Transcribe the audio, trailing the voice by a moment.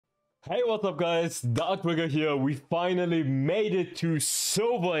Hey, what's up guys? Darkbreaker here. We finally made it to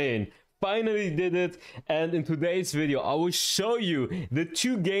Sovereign. Finally did it, and in today's video I will show you the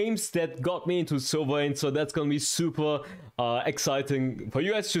two games that got me into Sovereign, so that's gonna be super exciting for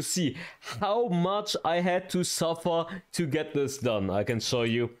you guys to see how much I had to suffer to get this done. I can show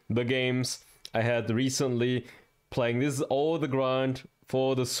you the games I had recently playing. This is all the grind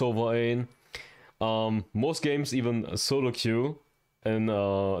for the Sovereign. Most games even solo queue in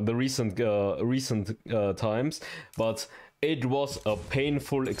the recent times, but it was a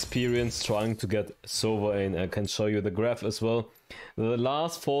painful experience trying to get Sovereign. I can show you the graph as well. The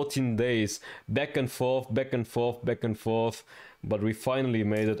last 14 days, back and forth, back and forth, back and forth, but we finally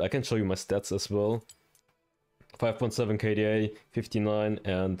made it. I can show you my stats as well. 5.7 KDA, 59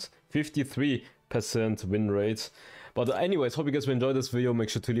 and 53% win rate. But anyways, hope you guys will enjoy this video. Make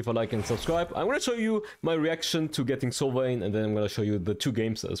sure to leave a like and subscribe. I'm gonna show you my reaction to getting Sovereign, and then I'm gonna show you the two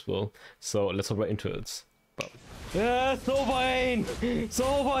games as well. So let's hop right into it. Bye. Yeah, Sovereign!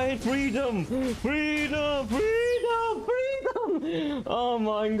 Sovereign! Freedom! Freedom! Freedom! Freedom! Oh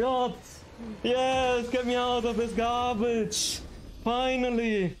my god! Yes! Get me out of this garbage!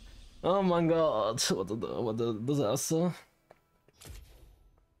 Finally! Oh my god! What a disaster!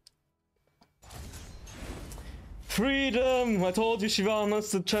 Freedom! I told you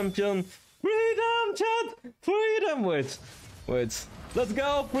Shivana's the champion! Freedom, chat! Freedom! Wait. Let's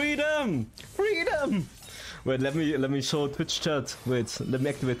go! Freedom! Freedom! Wait, let me show Twitch chat. Wait, let me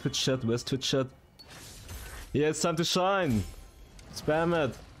activate Twitch chat. Where's Twitch chat? Yeah, it's time to shine.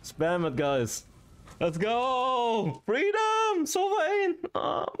 Spam it, guys. Let's go! Freedom! Sovereign!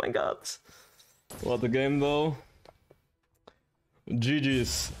 Oh my god. What a game though.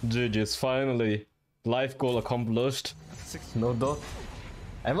 GG's, finally. Life goal accomplished. No dot.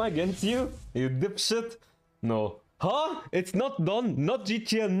 Am I against you? You dipshit? No. Huh? It's not done. Not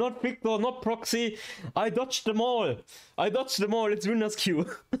GTL, not Victor, not Proxy. I dodged them all. It's winner's queue.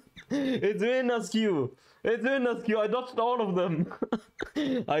 It's winner's queue. I dodged all of them.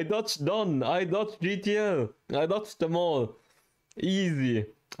 I dodged Don. I dodged GTL. I dodged them all. Easy.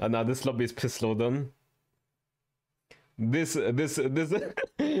 Nah, this lobby is piss low then. This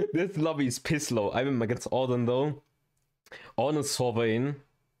lobby is piss low. I'm against Orden though. Orden is Sovereign.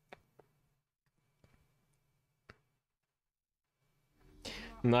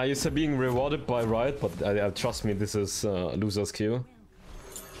 Nah, you're being rewarded by right, but trust me, this is loser's queue.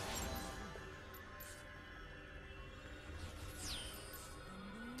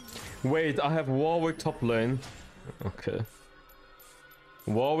 Wait, I have Warwick top lane. Okay.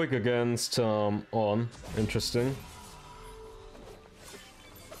 Warwick against On. Interesting.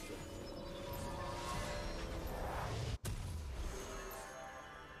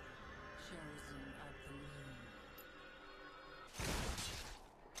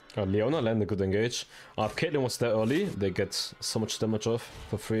 Leona landed a good engage. If Caitlyn was there early, they get so much damage off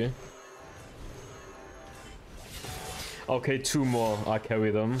for free. Okay, two more. I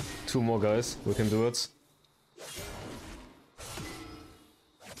carry them. Two more guys. We can do it.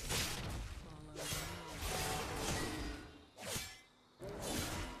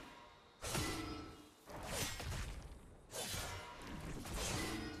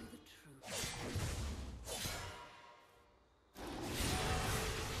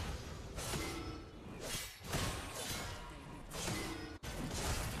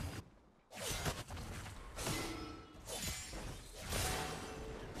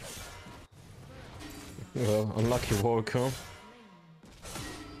 Well, unlucky Warwicker.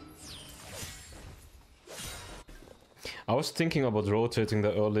 I was thinking about rotating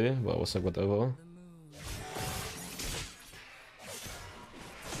there early, but I was like, whatever.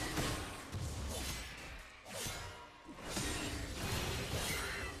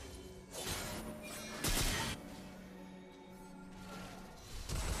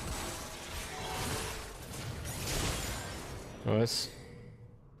 Nice.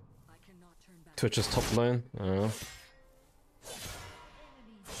 Twitch's top lane.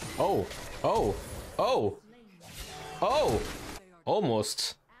 Oh!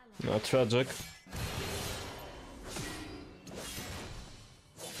 Almost. Not tragic.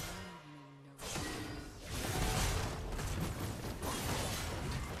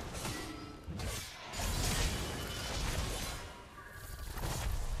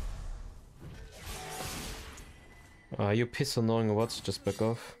 You piss annoying or what? Just back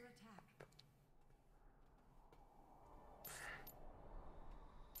off.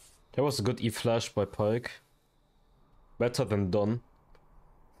 That was a good E-flash by Pike. Better than Don.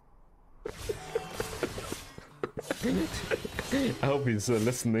 I hope he's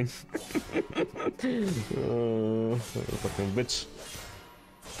listening. Fucking bitch.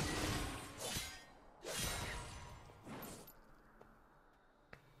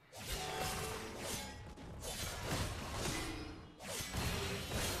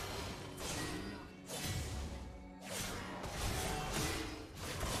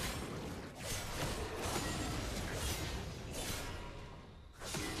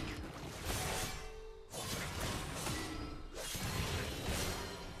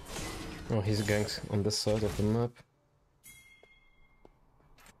 Oh, he's ganked on this side of the map.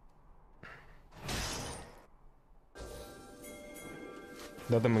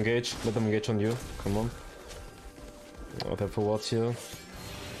 Let them engage on you, come on. Oh, they're for what here?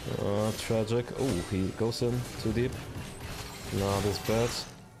 Tragic. Oh, he goes in too deep. Nah, this is bad.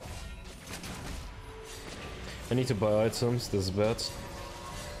 I need to buy items, this is bad.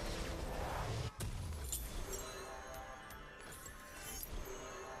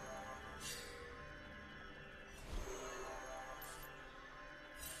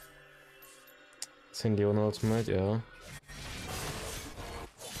 Sing Leona ultimate, yeah.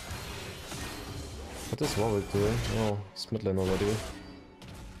 What is Warwick doing? Oh, he's mid lane already.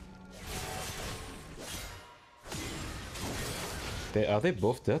 Are they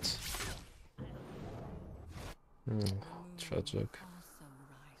both dead? Tragic.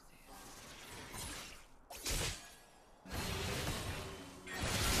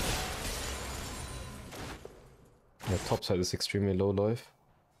 The top side is extremely low life.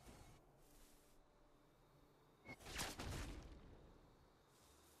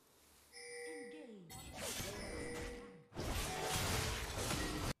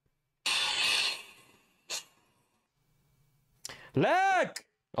 Lag!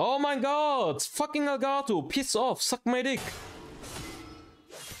 Oh my god! Fucking Elgato! Piss off! Suck my dick!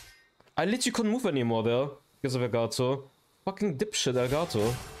 I literally couldn't move anymore there because of Elgato. Fucking dipshit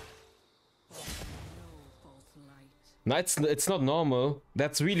Elgato. No, it's not normal.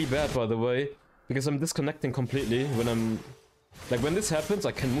 That's really bad, by the way. Because I'm disconnecting completely when I'm... Like, when this happens,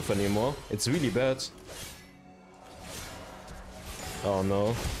 I can't move anymore. It's really bad. Oh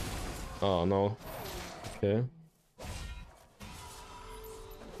no. Oh no. Okay.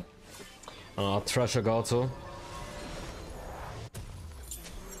 Trash Elgato.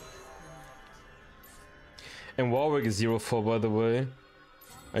 And Warwick is 0-4, by the way.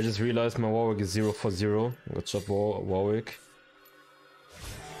 I just realized my Warwick is 0-4-0. Good job, Warwick.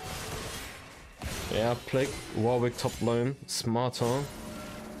 Yeah, play Warwick top lane. Smarter.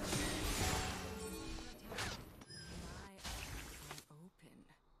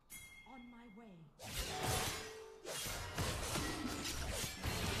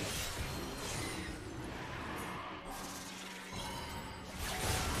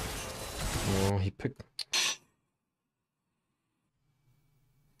 Oh, he picked...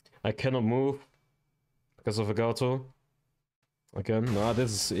 I cannot move because of Elgato. Again, nah,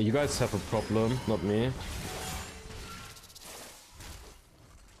 this is... You guys have a problem, not me.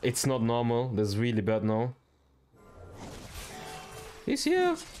 It's not normal. This is really bad now. He's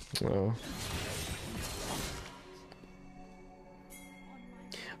here. Oh.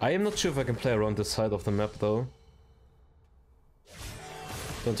 I am not sure if I can play around this side of the map though.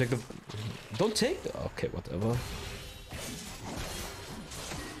 Don't take the... Don't take... Okay, whatever.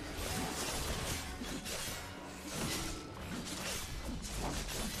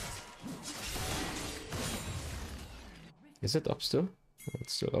 Is it up still? Oh,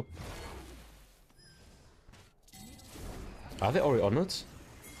 it's still up. Are they already on it?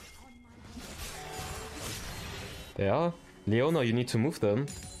 They are? Leona, you need to move then.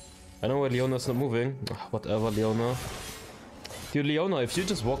 I know why Leona's not moving. Whatever, Leona. Dude, Leona, if you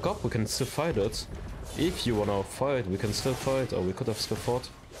just walk up, we can still fight it. If you wanna fight, we can still fight. Or we could have still fought.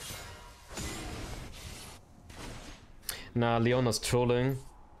 Nah, Leona's trolling.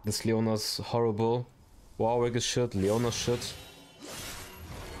 This Leona's horrible. Warwick is shit, Leona's shit.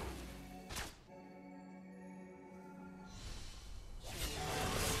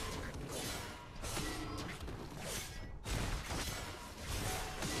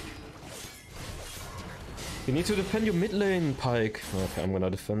 You need to defend your mid lane, Pike. Okay, I'm gonna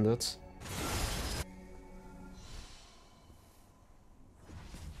defend it.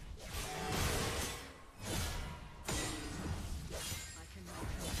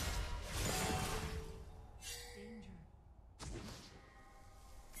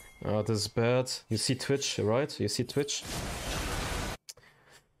 This is bad. You see Twitch, right? You see Twitch?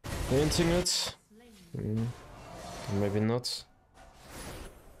 Painting it? Maybe not.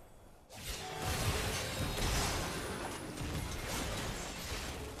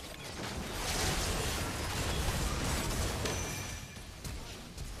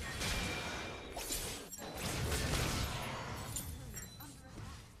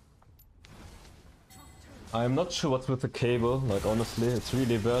 I'm not sure what's with the cable, like honestly, it's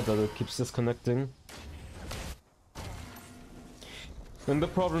really bad that it keeps disconnecting. And the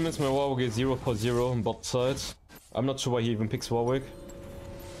problem is my Warwick is 0-4-0 on bot side. I'm not sure why he even picks Warwick.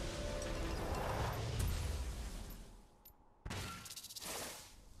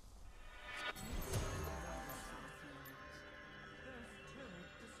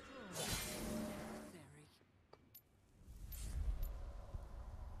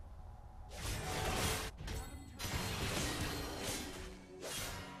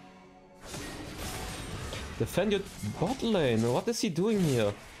 Defend your bot lane. What is he doing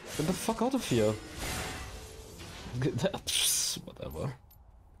here? Get the fuck out of here. Whatever.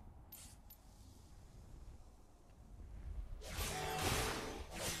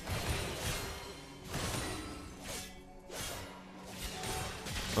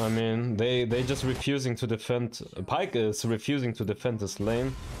 I mean, they just refusing to defend. Pyke is refusing to defend this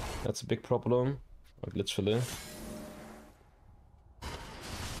lane. That's a big problem. Like, literally.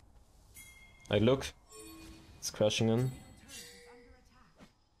 Like, look. It's crashing in.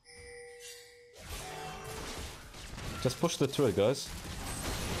 Just push the turret, guys.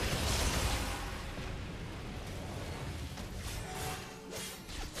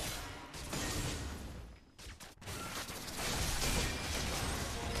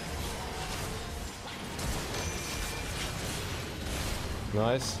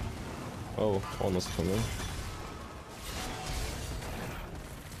 Nice. Oh, almost coming.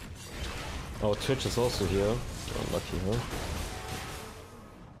 Oh, Twitch is also here. Oh, lucky, huh?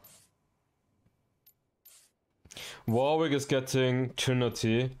 Warwick is getting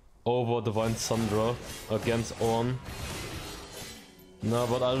Trinity over Divine Sundra against Ornn. No,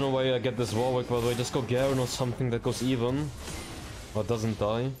 but I don't know why I get this Warwick, by the way. Just go Garen or something that goes even. Or doesn't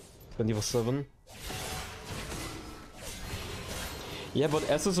die. 24/7. Yeah, but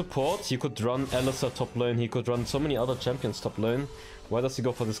as a support, he could run Alistar top lane, he could run so many other champions top lane. Why does he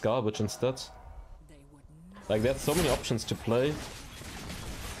go for this garbage instead? Like, there's so many options to play.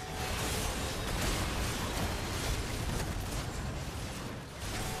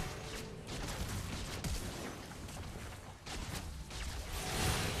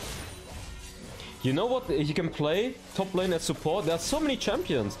 You know what? He can play top lane as support. There are so many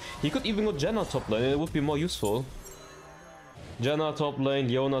champions. He could even go Janna top lane, it would be more useful. Janna top lane,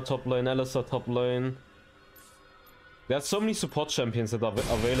 Leona top lane, Alistar top lane. There are so many support champions that are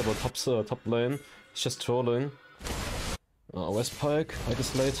available top lane. It's just trolling. Where's Pyke? Pyke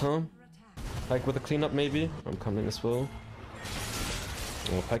is later. Pyke with a cleanup maybe? I'm coming as well.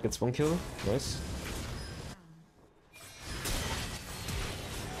 Oh, Pyke gets 1 kill. Nice.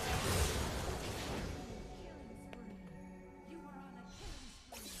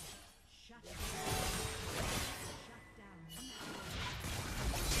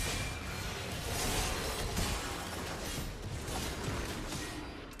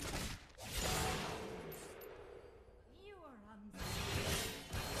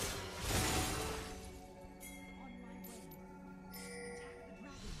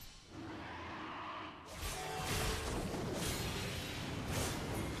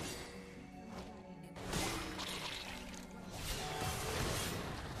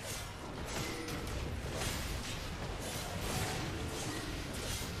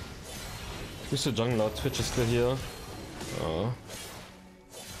 Who's the jungler? Twitch is still here. Oh.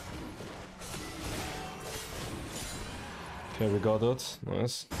 Okay, we got it.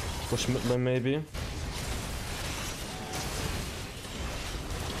 Nice. Push mid lane maybe.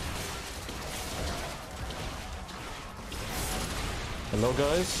 Hello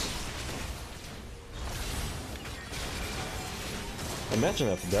guys. Imagine I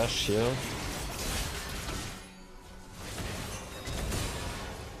have a dash here.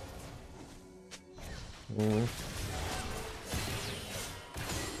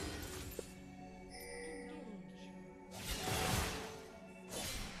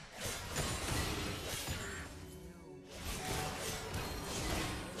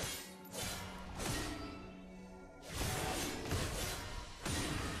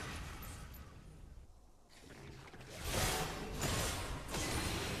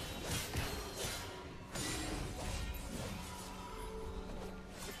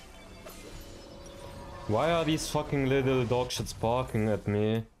 Why are these fucking little dog shits barking at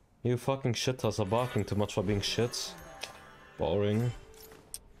me? You fucking shitters are barking too much for being shit. Boring.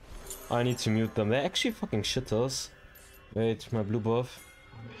 I need to mute them. They're actually fucking shitters. Wait, my blue buff.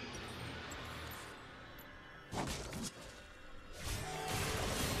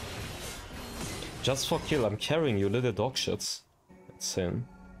 Just for kill, I'm carrying you little dog shits. Insane.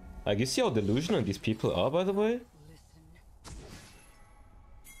 Like, you see how delusional these people are, by the way?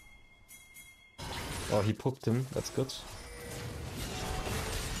 Oh, he poked him. That's good.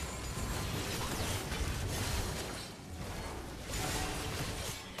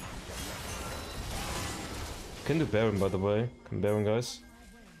 Can do Baron, by the way. Come Baron, guys.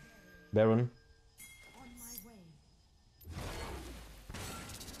 Baron.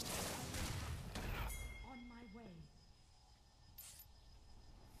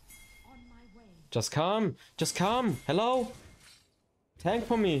 Just come! Just come! Hello! Tank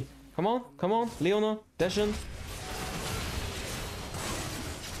for me! Come on, Leona, dash in.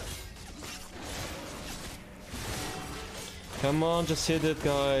 Come on, just hit it,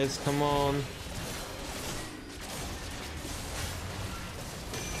 guys. Come on.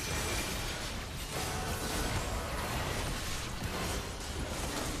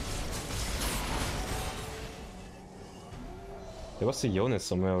 There was a Jonas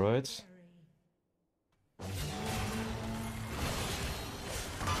somewhere, right?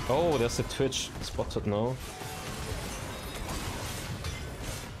 Oh, there's a Twitch spotted now.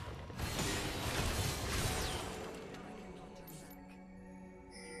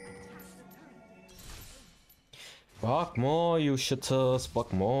 Fuck more, you shitters,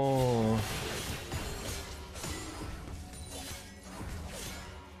 fuck more.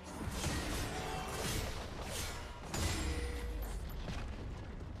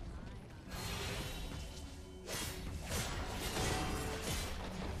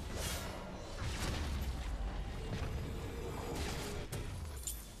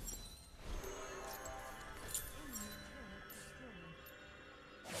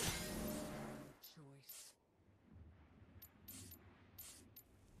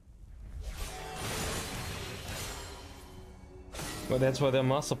 Well, that's why they're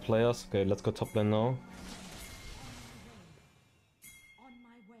master players. Okay, let's go top lane now. On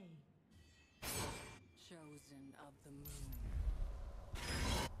my way. Chosen of the moon.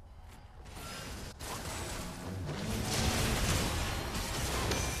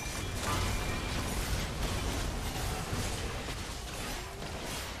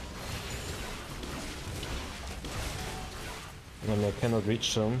 And I cannot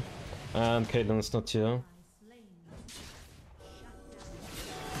reach them. And Caitlyn is not here.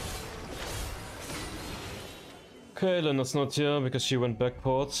 Caitlyn is not here because she went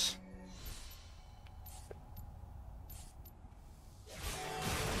backwards.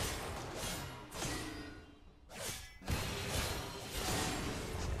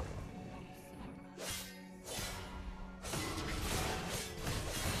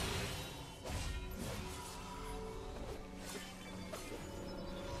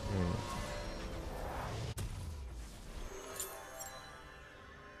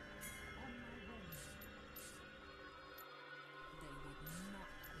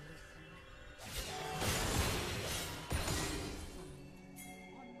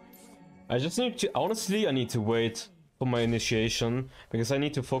 I just need to, honestly, I need to wait for my initiation, because I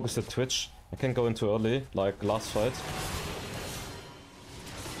need to focus the Twitch. I can't go in too early, like last fight.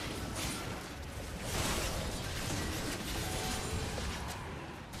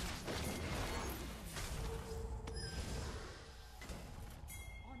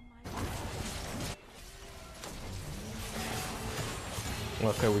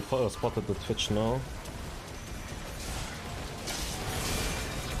 Okay, we spotted the Twitch now.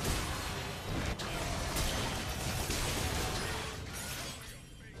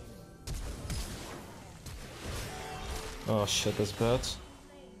 Oh shit, that's bad.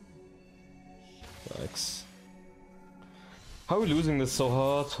 Yikes. How are we losing this so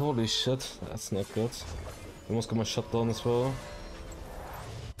hard? Holy shit, that's not good. Almost got my shot down as well.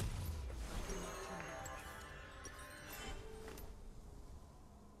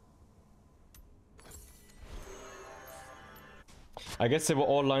 I guess they were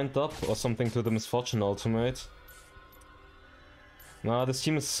all lined up or something to the Misfortune ultimate. Nah, this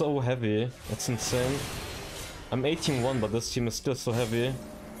team is so heavy. That's insane. I'm 18-1, but this team is still so heavy.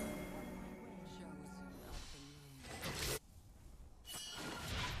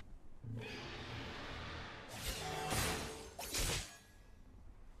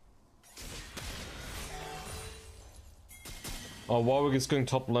 Oh, Warwick is going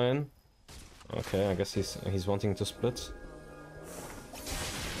top lane. Okay, I guess he's wanting to split.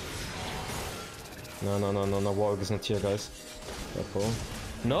 No, Warwick is not here, guys. Careful.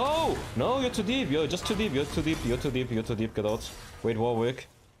 No! No, you're too deep, you're just too deep, you're too deep, you're too deep, you're too deep, get out. Wait, Warwick.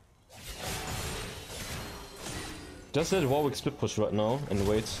 Just let Warwick split push right now and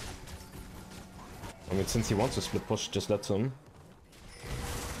wait. I mean, since he wants to split push, just let him.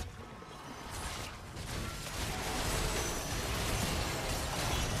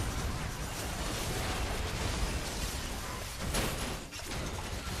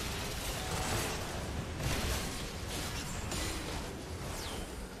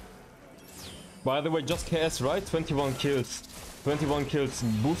 By the way, just KS, right? 21 kills. 21 kills,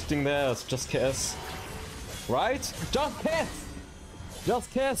 boosting their ass, just KS. Right? Just KS!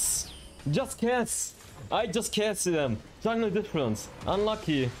 Just KS! Just KS! I just KS them. Jungle difference.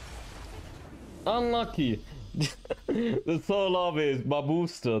 Unlucky. Unlucky. The soul lobby is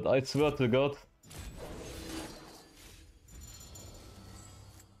boosted, I swear to God.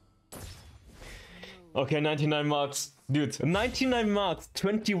 Okay, 99 marks. Dude, 99 marks,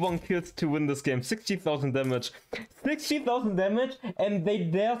 21 kills to win this game, 60,000 damage. 60,000 damage, and they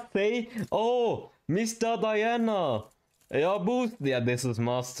dare say, oh, Mr. Diana, your boost. Yeah, this is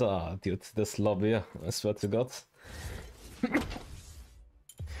Master. Dude, this lobby, I swear to God.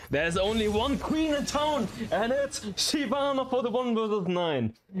 There's only one queen in town, and it's Shyvana for the 1 versus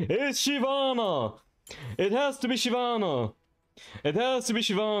 9. It's Shyvana. It has to be Shyvana. It has to be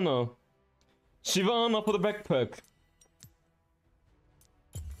Shyvana. Shyvana for the backpack.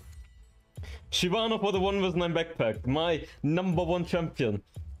 Shyvana for the 1 vs 9 backpack. My number 1 champion.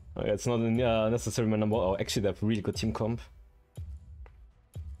 Okay, it's not necessarily my number. Oh, actually, they have really good team comp.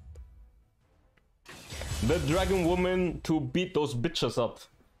 The Dragon Woman to beat those bitches up.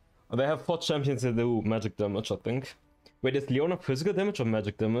 They have 4 champions that do magic damage, I think. Wait, is Leona physical damage or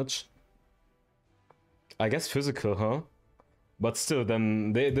magic damage? I guess physical, huh? But still,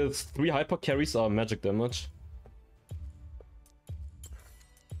 then the 3 hyper carries are magic damage.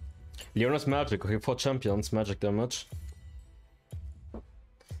 Leona's magic, okay, 4 champions, magic damage.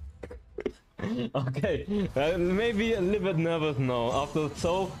 Okay, maybe a little bit nervous now. After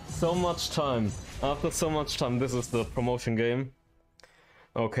so much time. After so much time, this is the promotion game.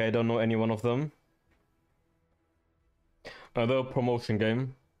 Okay, I don't know any one of them. The promotion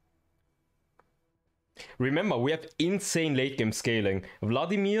game. Remember, we have insane late game scaling.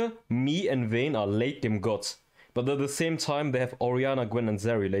 Vladimir, me, and Vayne are late game gods. But at the same time, they have Orianna, Gwen, and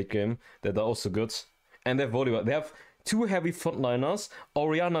Zeri late game that are also good. And they have Volibear. They have 2 heavy frontliners,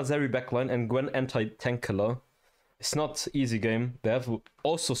 Orianna, Zeri backline, and Gwen anti-tank killer. It's not easy game. They have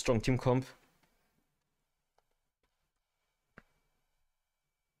also strong team comp.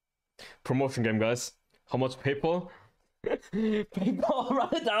 Promotion game, guys. How much paper? Paper, run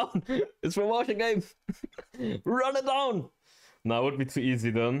it down! It's promotion game! Run it down! Nah, it would be too easy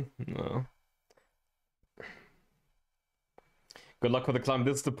then. No. Good luck with the climb.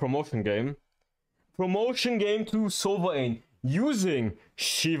 This is the promotion game. Promotion game to Sovereign using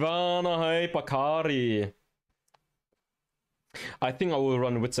Shyvana Hypercari. I think I will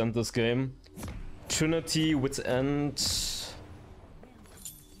run Wit's End this game. Trinity, Wit's End.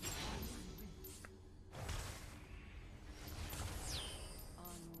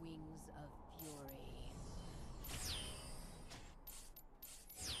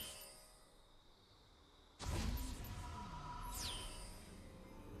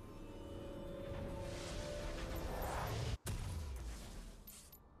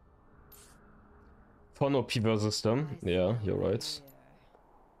 Fun OP versus them. Yeah, you're right.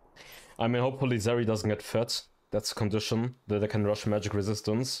 I mean, hopefully Zeri doesn't get fed. That's a condition, that they can rush magic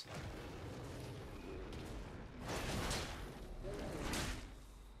resistance.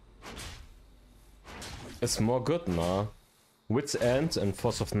 Is more good? Nah. Wit's End and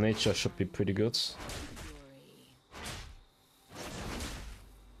Force of Nature should be pretty good.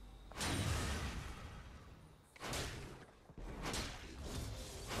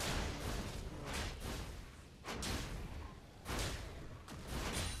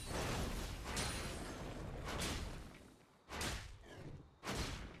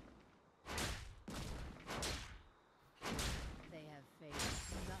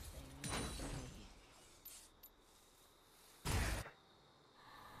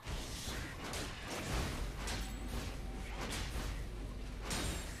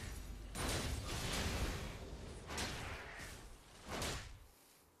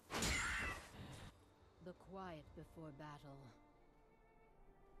 Quiet before battle.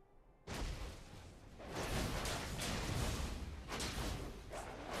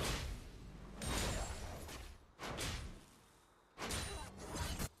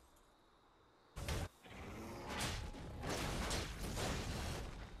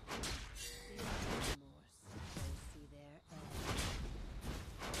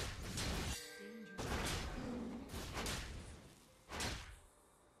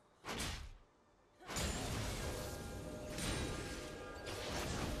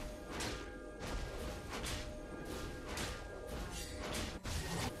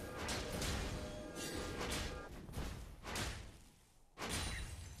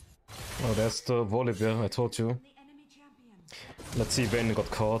 Oh, there's the Volibear, I told you. Let's see, Vayne got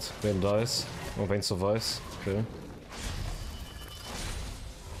caught. Vayne dies. Oh, Vayne survives. Okay. On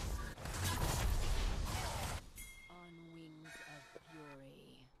wings of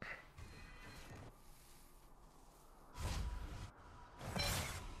fury.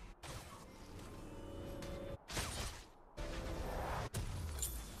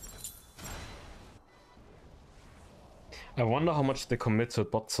 I wonder how much they commit to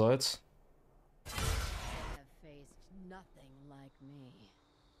bot side. Have faced nothing like me.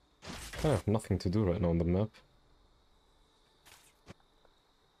 I have nothing to do right now on the map.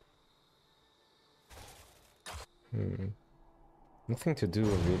 Nothing to do,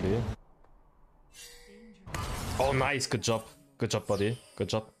 really. Oh, nice! Good job. Good job, buddy. Good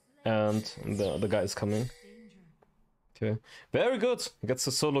job. And the guy is coming. Okay. Very good! Gets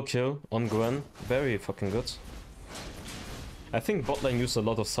a solo kill on Gwen. Very fucking good. I think bot lane used a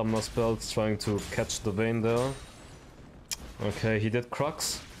lot of summoner spells trying to catch the Vayne there. Okay, he did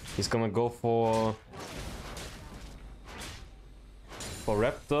Crux. He's gonna go for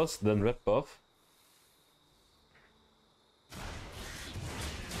Raptors, then Red buff.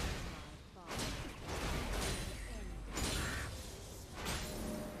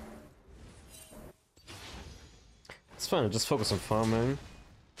 It's fine, just focus on farming.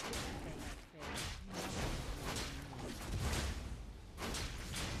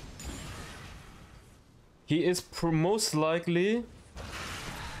 He is most likely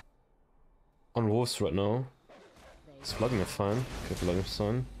on wolves right now. Is Vladimir fine? Okay, Vladimir's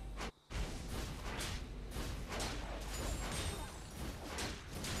fine.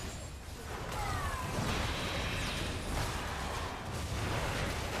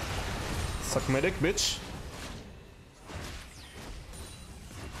 Suck medic, bitch.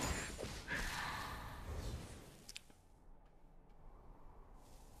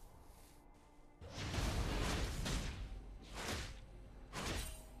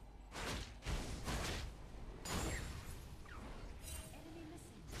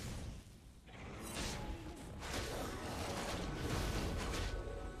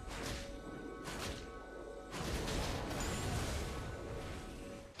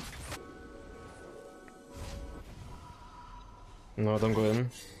 No, don't go in.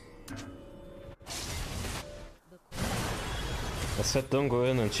 I said don't go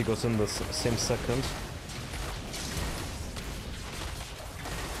in and she goes in the same second.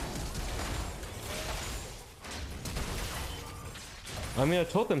 I mean, I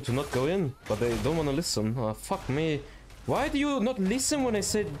told them to not go in, but they don't want to listen. Oh, fuck me. Why do you not listen when I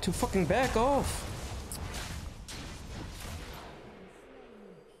said to fucking back off?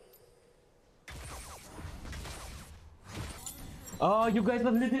 Oh, you guys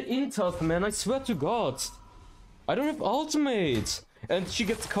are little inters, man. I swear to God. I don't have ultimate. And she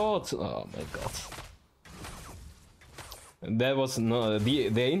gets caught. Oh my God. That was no.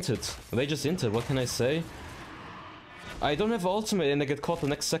 They inted. They just inted. What can I say? I don't have ultimate and I get caught the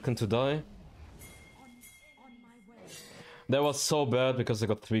next second to die. That was so bad because I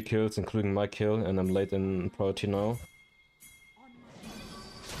got 3 kills, including my kill, and I'm late in priority now.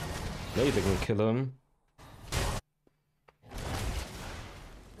 Maybe they can kill him.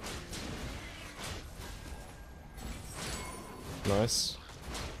 Nice.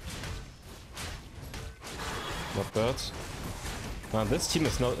 Not bad. This team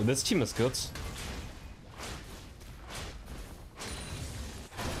is good.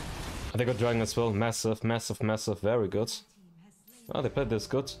 They got dragon as well. Massive, massive, massive. Very good. They played this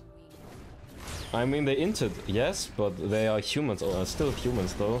good. I mean, they inted, yes, but they are humans, or still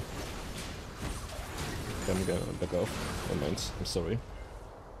humans though. Okay, I'm gonna back off. Never mind. I'm sorry.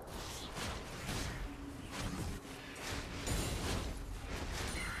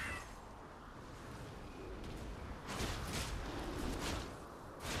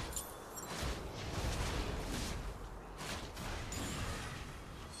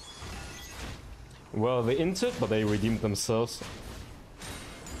 Well, they inted, but they redeemed themselves.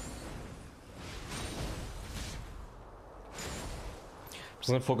 Just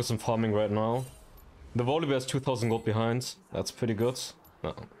gonna focus on farming right now. The Volibear is 2000 gold behind. That's pretty good.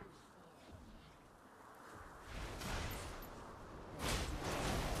 No.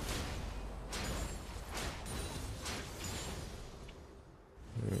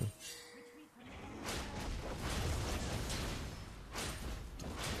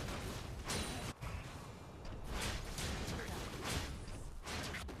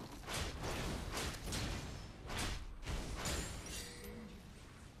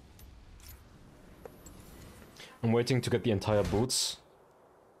 I'm waiting to get the entire boots.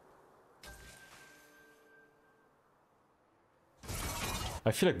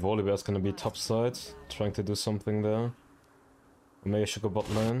 I feel like Volibear is gonna be top side, trying to do something there. Or maybe I should go bot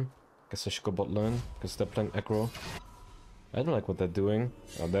lane. Guess I should go bot lane, because they're playing aggro. I don't like what they're doing.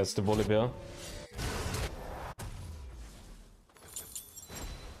 Oh, there's the Volibear.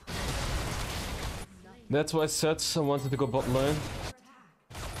 That's why I said I wanted to go bot lane.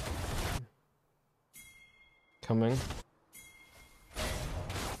 Coming.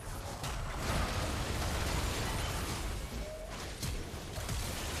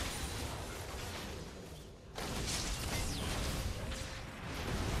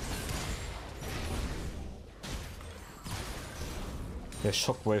 Yeah,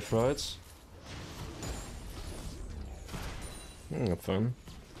 shockwave, right? Not fun.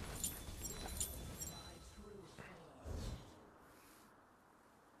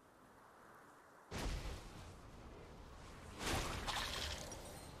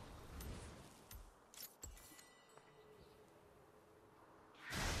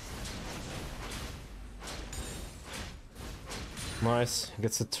 Nice,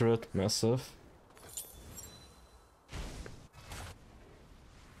 gets the turret, massive.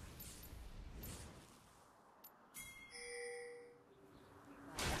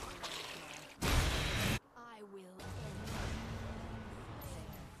 I will end them. They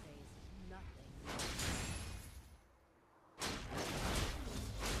have faced nothing.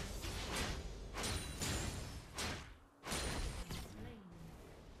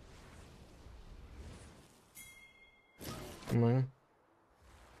 Come on.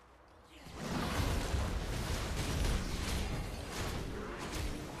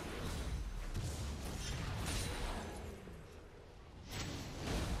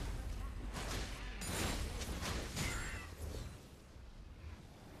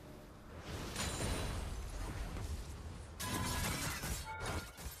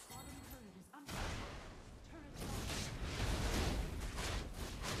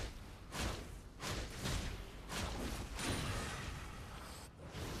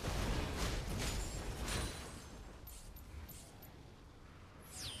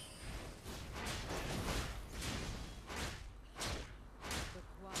 The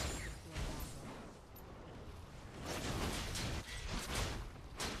quiet before battle.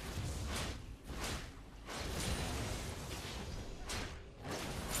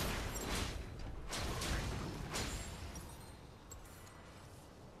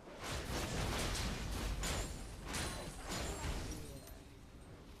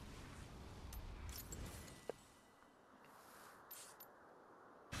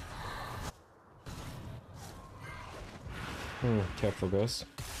 Careful, guys.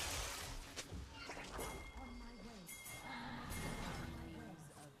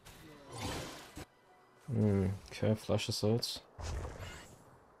 Okay, flash assaults.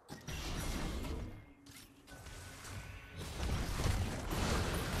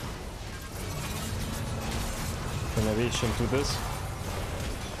 Can I reach into this?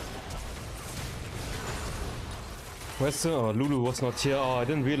 Where's the... Oh, Lulu was not here. Oh, I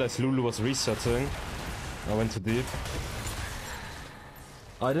didn't realize Lulu was resetting. I went too deep.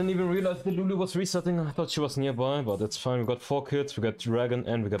 I didn't even realize the Lulu was resetting. I thought she was nearby, but it's fine. We got 4 kills, we got Dragon,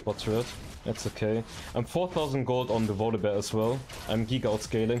 and we got bot turret. That's okay. I'm 4,000 gold on the Volibear as well. I'm geek out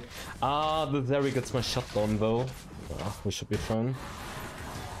scaling. Ah, the Zeri gets my shutdown though. Ah, we should be fine.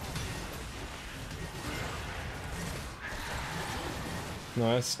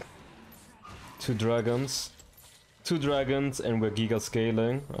 Nice. 2 dragons. 2 dragons, and we're giga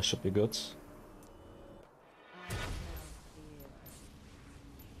scaling. I should be good. I smell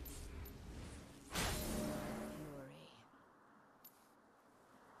fear.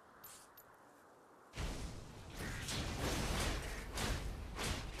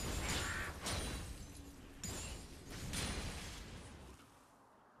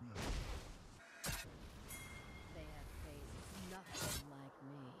 Fury. They have faced nothing like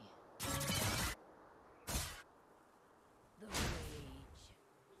me. The rage.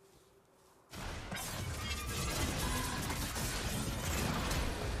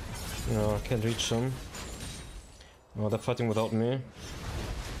 No, I can't reach them. Oh, they're fighting without me.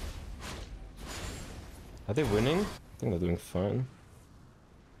 Are they winning? I think they're doing fine.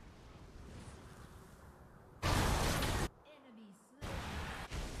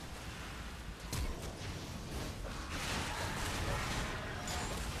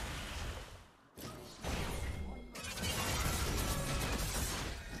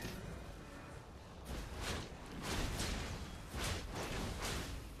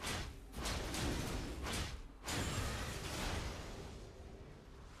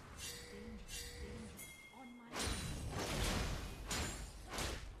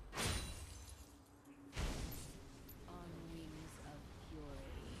 On wings of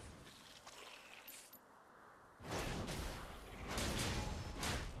fury.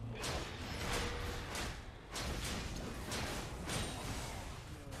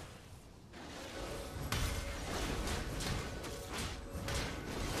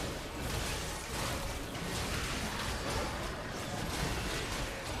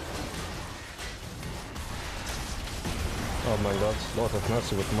 Oh my god, Lord have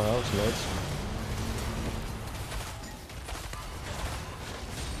mercy with my ultimate.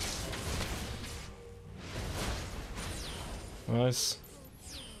 Nice.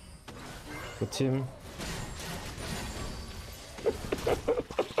 Good team.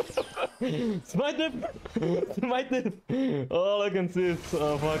 Smite it! Smite it! All I can see is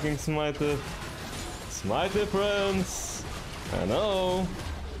fucking smite it. Smite it, friends! I know!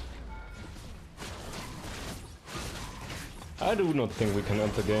 I do not think we can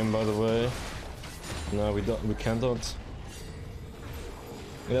end the game, by the way. No, we don't. We cannot.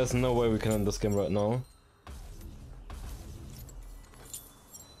 There's no way we can end this game right now.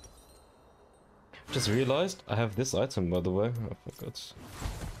 Just realized I have this item, by the way. I forgot.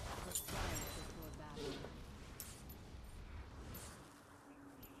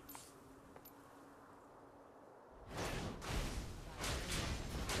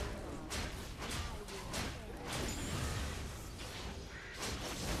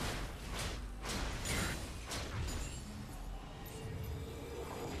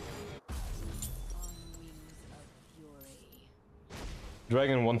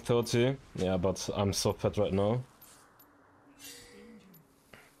 Dragon 130, yeah, but I'm so fat right now.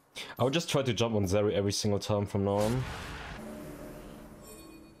 I would just try to jump on Zeri every single time from now on.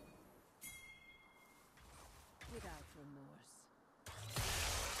 Without remorse.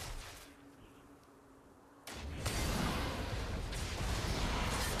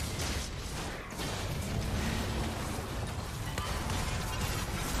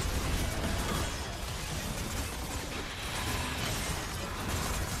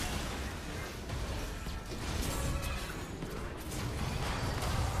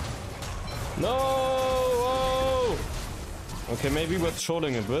 No! Oh! Okay, maybe we're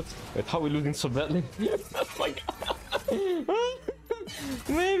trolling a bit. Wait, how are we losing so badly? Oh my god!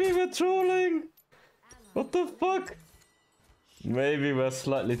 Maybe we're trolling! What the fuck? Maybe we're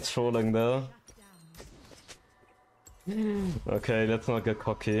slightly trolling there. Okay, let's not get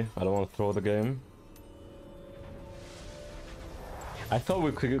cocky. I don't want to throw the game. I thought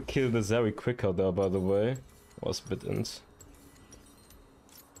we could kill the Zeri quicker there, by the way. I was a bit int.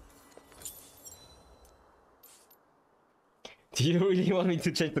 Do you really want me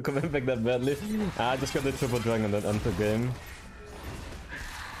to change the comment back that badly? I just got the triple dragon and end the game.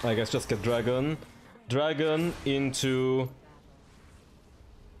 I guess just get dragon. Dragon into...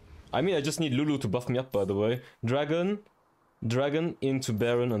 I mean, I just need Lulu to buff me up, by the way. Dragon into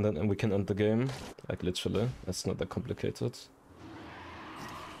Baron, and then we can end the game. Like, literally. That's not that complicated.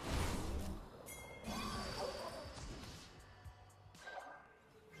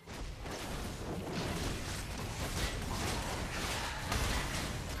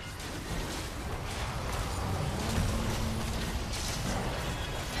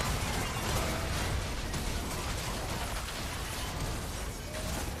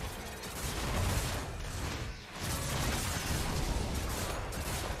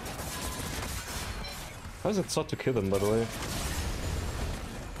 How is it sought to kill them, by the way?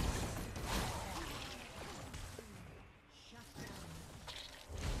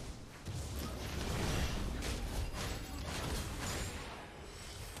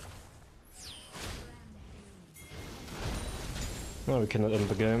 No, we cannot end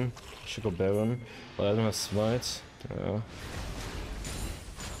the game. Should go Baron. But I don't have smite. Yeah.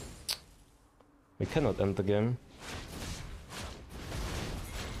 We cannot end the game.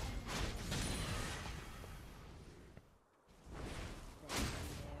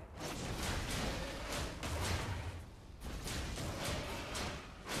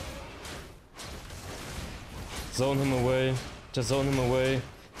 Zone him away. Just zone him away.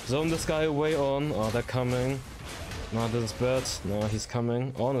 Zone this guy away on. Oh, they're coming. No, this is bad. No, he's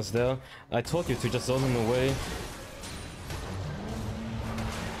coming. On is there. I told you to just zone him away.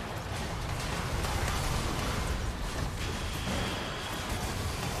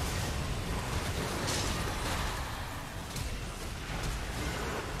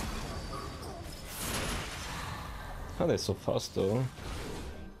 How are they so fast though?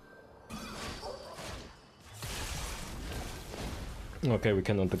 Okay, we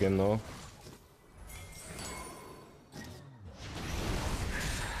can end the game now.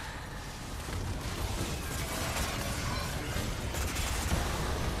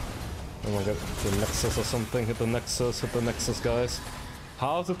 Oh my god, the Nexus or something, hit the Nexus guys.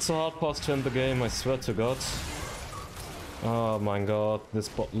 How is it so hard past to end the game, I swear to god. Oh my god, this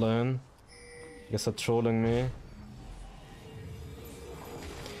bot lane. Guess they're trolling me.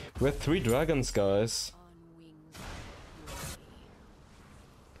 We have 3 dragons guys.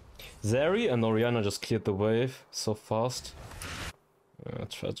 Zeri and Orianna just cleared the wave so fast.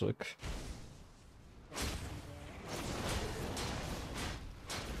 Tragic.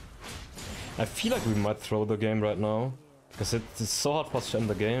 I feel like we might throw the game right now. Because it's so hard for us to end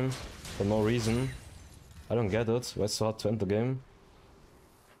the game. For no reason. I don't get it. Why it's so hard to end the game?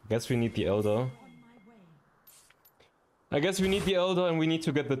 Guess we need the Elder. I guess we need the Elder and we need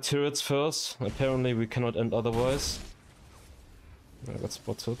to get the turrets first. Apparently we cannot end otherwise. I got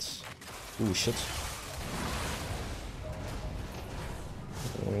spotted. Ooh, shit.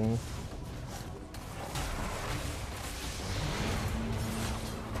 Oh.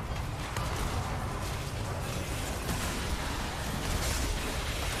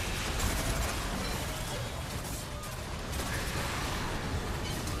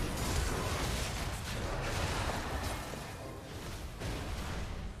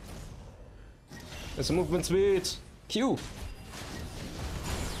 There's a movement speed! Q!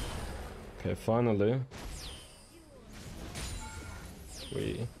 Okay, finally.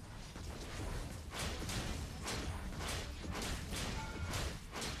 3.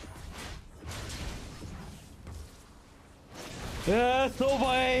 Yeah,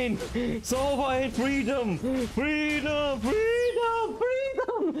 Sylvain! Sylvain! Freedom! Freedom! Freedom!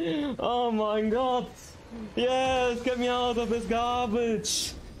 Freedom! Oh my god! Yes! Get me out of this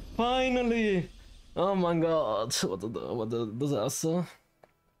garbage! Finally! Oh my god! What a disaster!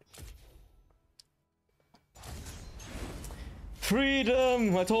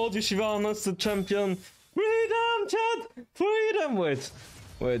 Freedom! I told you Shyvana's the champion! Freedom, chat! Freedom! Wait.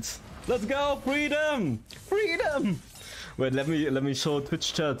 Let's go! Freedom! Freedom! Wait, let me show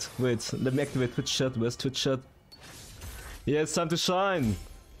Twitch chat. Wait, let me activate Twitch chat. Where's Twitch chat? Yeah, it's time to shine!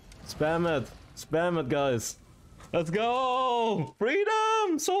 Spam it! Spam it, guys! Let's go!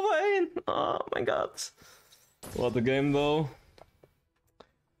 Freedom! Sylvain! Oh my god. What a game though.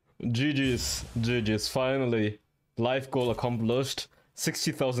 GG's, finally. Life goal accomplished.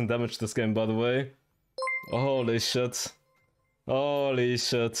 60,000 damage this game, by the way. Holy shit. Holy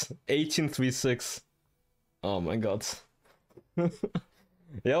shit. 1836. Oh my god.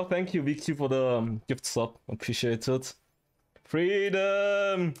 Yeah, thank you, VQ, for the gift sub. Appreciate it.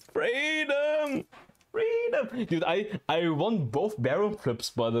 Freedom! Freedom! Freedom! Dude, I won both Baron flips,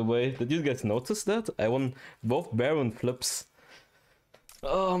 by the way. Did you guys notice that? I won both Baron flips.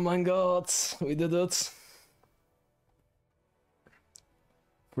 Oh my god, we did it.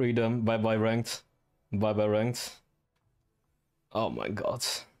 Freedom, bye bye ranked. Bye bye ranked. Oh my god.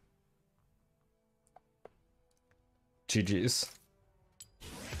 GG's.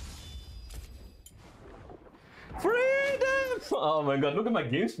 Freedom! Oh my god, look at my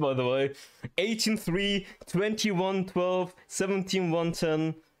games, by the way. 18-3, 21-12,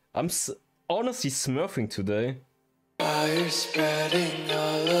 17-110. I'm honestly smurfing today. Fire spreading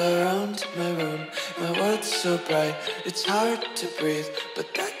all around my room. My world's so bright, it's hard to breathe,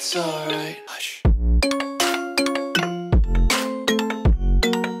 but that's alright. Hush.